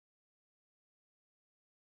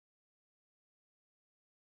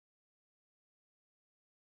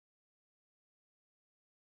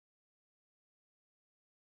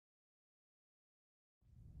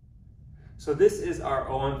So this is our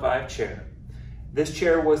OM5 chair. This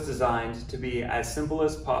chair was designed to be as simple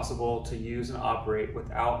as possible to use and operate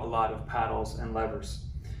without a lot of paddles and levers.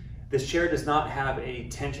 This chair does not have a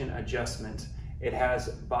tension adjustment. It has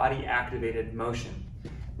body activated motion.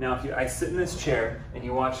 Now if I sit in this chair and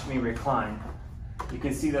you watch me recline, you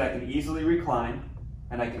can see that I can easily recline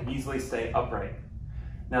and I can easily stay upright.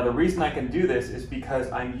 Now the reason I can do this is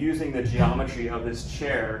because I'm using the geometry of this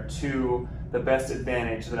chair to the best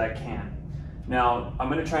advantage that I can. Now, I'm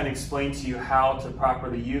going to try and explain to you how to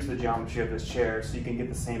properly use the geometry of this chair so you can get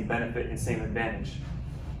the same benefit and same advantage.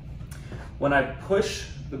 When I push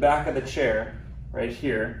the back of the chair right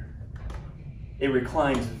here, it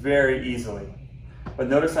reclines very easily. But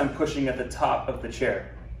notice I'm pushing at the top of the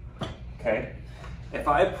chair. Okay? If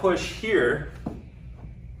I push here,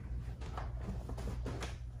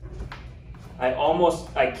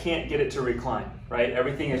 I can't get it to recline, right?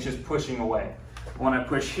 Everything is just pushing away. When I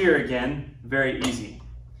push here again, very easy.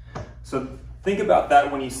 So think about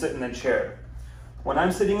that when you sit in the chair. When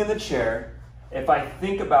I'm sitting in the chair, if I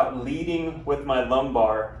think about leading with my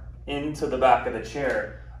lumbar into the back of the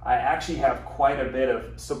chair, I actually have quite a bit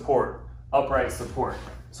of support, upright support.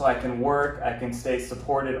 So I can work, I can stay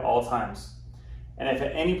supported all times. And if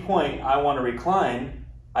at any point I want to recline,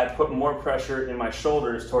 I put more pressure in my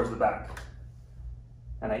shoulders towards the back.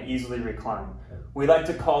 And I easily recline. We like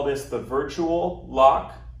to call this the virtual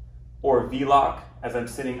lock or V-lock as I'm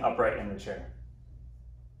sitting upright in the chair.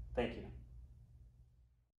 Thank you.